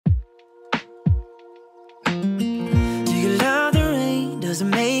Do you love the rain? Does it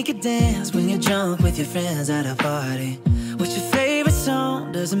make you dance when you're drunk with your friends at a party? What's your favorite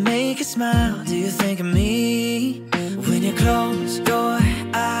song? Does it make you smile? Do you think of me? When you close your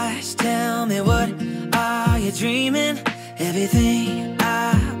eyes, tell me, what are you dreaming? Everything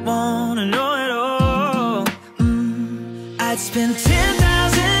I wanna know it all. I'd spend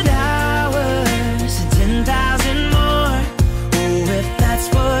 10,000 hours and 10,000 more. Oh, if that's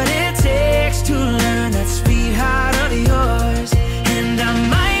what it takes to learn that sweetheart of yours. And I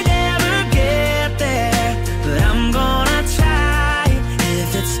might never get there, but I'm gonna try.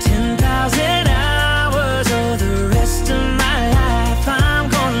 If it's 10,000 hours or the rest of my life, I'm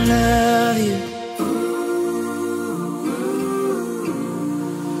gonna love you.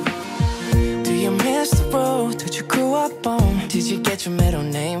 Do you miss the road that you grew up on? Did you get your middle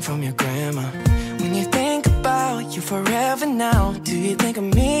name from your grandma? When you think about you forever now, do you think of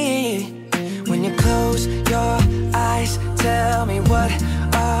me